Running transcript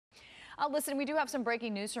Listen, we do have some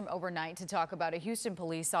breaking news from overnight to talk about. A Houston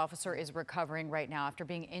police officer is recovering right now after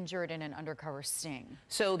being injured in an undercover sting.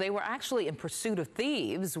 So they were actually in pursuit of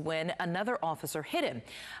thieves when another officer hit him.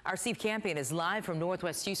 Our Steve Campion is live from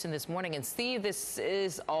Northwest Houston this morning. And Steve, this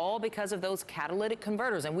is all because of those catalytic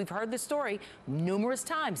converters. And we've heard this story numerous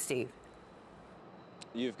times, Steve.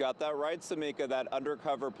 You've got that right, Samika. That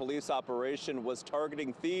undercover police operation was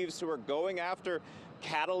targeting thieves who are going after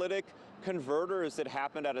catalytic converters. That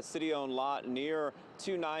happened at a city-owned lot near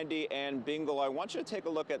 290 and Bingle. I want you to take a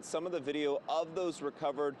look at some of the video of those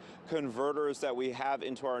recovered converters that we have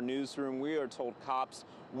into our newsroom. We are told cops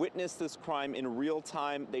witnessed this crime in real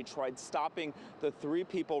time. They tried stopping the 3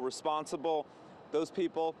 people responsible. Those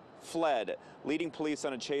people fled, leading police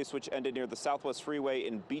on a chase which ended near the Southwest Freeway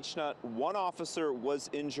in Beechnut. One officer was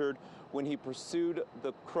injured when he pursued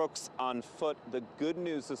the crooks on foot. The good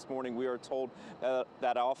news this morning, we are told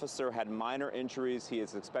that officer had minor injuries. He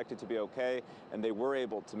is expected to be okay, and they were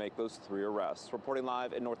able to make those 3 arrests. Reporting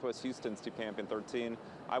live in Northwest Houston, Steve Campion, 13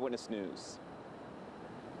 Eyewitness News.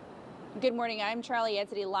 Good morning. I'm Charlie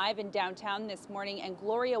Anthony live in downtown this morning, and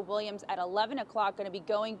Gloria Williams at 11 o'clock going to be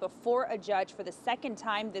going before a judge for the second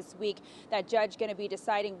time this week. That judge going to be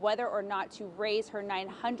deciding whether or not to raise her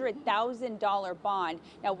 $900,000 bond.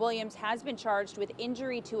 Now, Williams has been charged with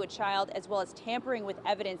injury to a child as well as tampering with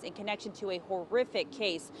evidence in connection to a horrific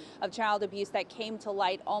case of child abuse that came to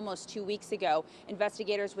light almost 2 weeks ago.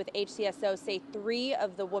 Investigators with HCSO say 3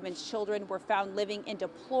 of the woman's children were found living in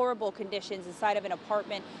deplorable conditions inside of an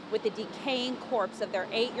apartment with the decaying corpse of their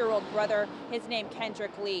 8-year-old brother, his name Kendrick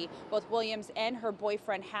Lee. Both Williams and her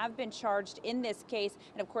boyfriend have been charged in this case.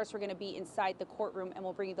 And of course, we're going to be inside the courtroom and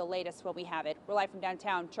we'll bring you the latest when we have it. We're live from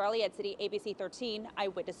downtown. Charlie Ed City, ABC 13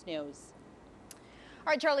 Eyewitness News. All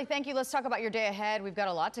right, Charlie, thank you. Let's talk about your day ahead. We've got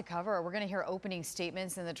a lot to cover. We're going to hear opening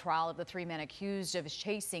statements in the trial of the 3 men accused of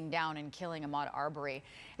chasing down and killing Ahmaud Arbery.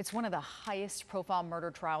 It's one of the highest profile murder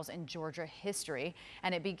trials in Georgia history,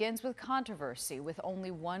 and it begins with controversy with only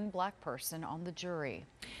one black person on the jury.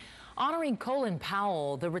 Honoring Colin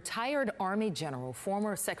Powell, the retired Army general,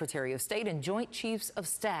 former Secretary of State and Joint Chiefs of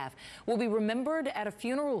Staff, will be remembered at a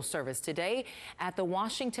funeral service today at the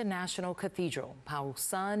Washington National Cathedral. Powell's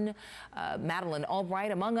son, Madeleine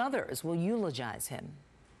Albright, among others, will eulogize him.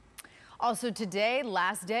 Also today,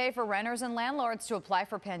 last day for renters and landlords to apply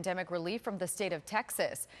for pandemic relief from the state of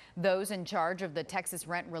Texas. Those in charge of the Texas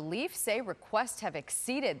rent relief say requests have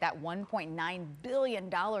exceeded that $1.9 billion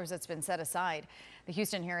that's been set aside. The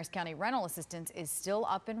Houston Harris County rental assistance is still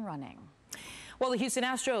up and running. Well, the Houston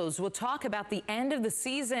Astros will talk about the end of the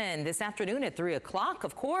season this afternoon at 3 o'clock.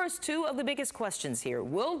 Of course, 2 of the biggest questions here.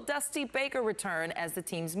 Will Dusty Baker return as the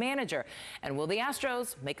team's manager? And will the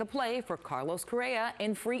Astros make a play for Carlos Correa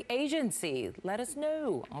in free agency? Let us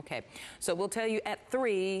know. Okay, so we'll tell you at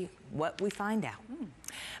 3 what we find out.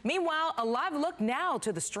 Meanwhile, a live look now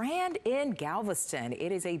to the Strand in Galveston.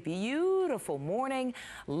 It is a beautiful morning.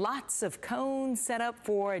 Lots of cones set up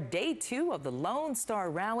for day 2 of the Lone Star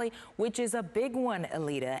Rally, which is a big one,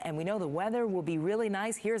 Alita. And we know the weather will be really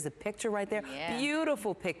nice. Here's a picture right there. Yeah.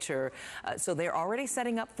 Beautiful picture. So they're already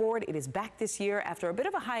setting up for it. It is back this year after a bit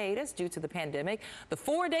of a hiatus due to the pandemic. The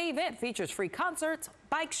 4-day event features free concerts,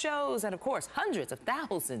 bike shows, and of course, hundreds of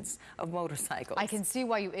thousands of motorcycles. I can see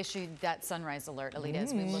why you issued that sunrise alert, Alita,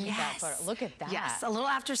 as we look at that photo. Look at that. Yes, a little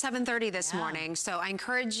after 7:30 this morning. So I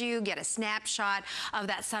encourage you, get a snapshot of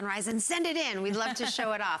that sunrise and send it in. We'd love to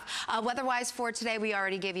show it off. Weather-wise for today, we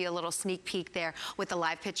already gave you a little sneak peek there with the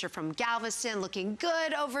live picture from Galveston. Looking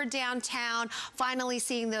good over downtown. Finally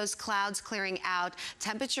seeing those clouds clearing out.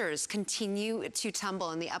 Temperatures continue to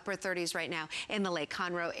tumble in the upper 30s right now in the Lake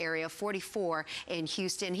Conroe area, 44 in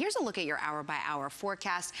Houston. Here's a look at your hour-by-hour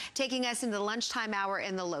forecast, taking us into the lunchtime hour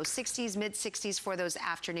in the low 60s, mid-60s for those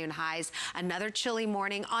afternoon highs. Another chilly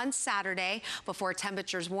morning on Saturday before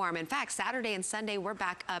temperatures warm. In fact, Saturday and Sunday, we're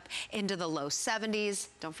back up into the low 70s.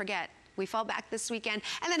 Don't forget, we fall back this weekend.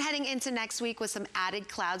 And then heading into next week with some added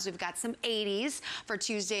clouds, we've got some 80s for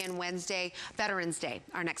Tuesday and Wednesday. Veterans Day,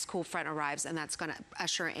 our next cool front arrives, and that's going to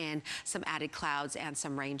usher in some added clouds and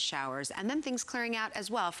some rain showers. And then things clearing out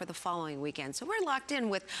as well for the following weekend. So we're locked in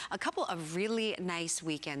with a couple of really nice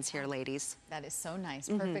weekends here, ladies. That is so nice.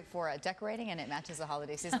 Perfect for decorating, and it matches the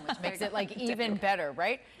holiday season, which makes it like even better,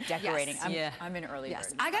 right? Decorating. Yes. I'm in early bird.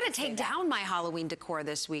 I got to take down my Halloween decor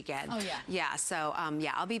this weekend. Oh, yeah. Yeah, so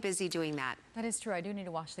yeah, I'll be busy doing doing that. That is true. I do need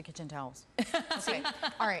to wash the kitchen towels. Okay.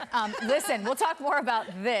 All right. Listen, we'll talk more about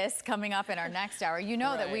this coming up in our next hour. You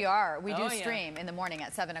know that we do stream in the morning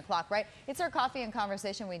at 7 o'clock, right? It's our coffee and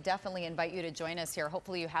conversation. We definitely invite you to join us here.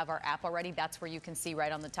 Hopefully you have our app already. That's where you can see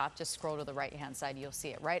right on the top. Just scroll to the right-hand side. You'll see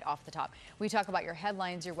it right off the top. We talk about your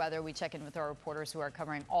headlines, your weather. We check in with our reporters who are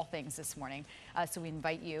covering all things this morning. So we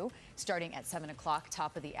invite you starting at 7 o'clock,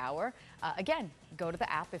 top of the hour. Again, go to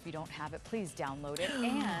the app if you don't have it. Please download it.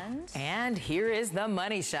 And here is the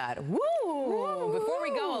money shot. Woo! Before we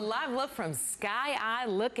go, a live look from Sky Eye.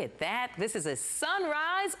 Look at that. This is a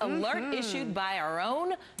sunrise alert issued by our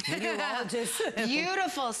own meteorologist.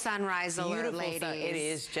 Beautiful sunrise alert, ladies. It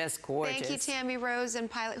is just gorgeous. Thank you, Tammy Rose and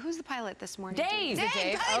pilot. Who's the pilot this morning? Dave.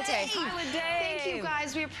 Dave. Okay. Pilot Dave. Thank you,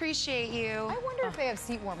 guys. We appreciate you. I wonder if they have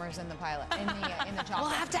seat warmers in the pilot, in the chopper. We'll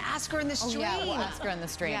have to ask her in the stream. Oh, yeah, we'll ask her in the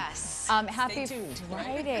stream. Yes. Happy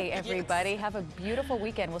Friday, everybody. Have a beautiful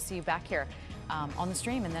weekend. We'll see you back here on the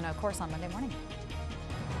stream and then, of course, on Monday morning.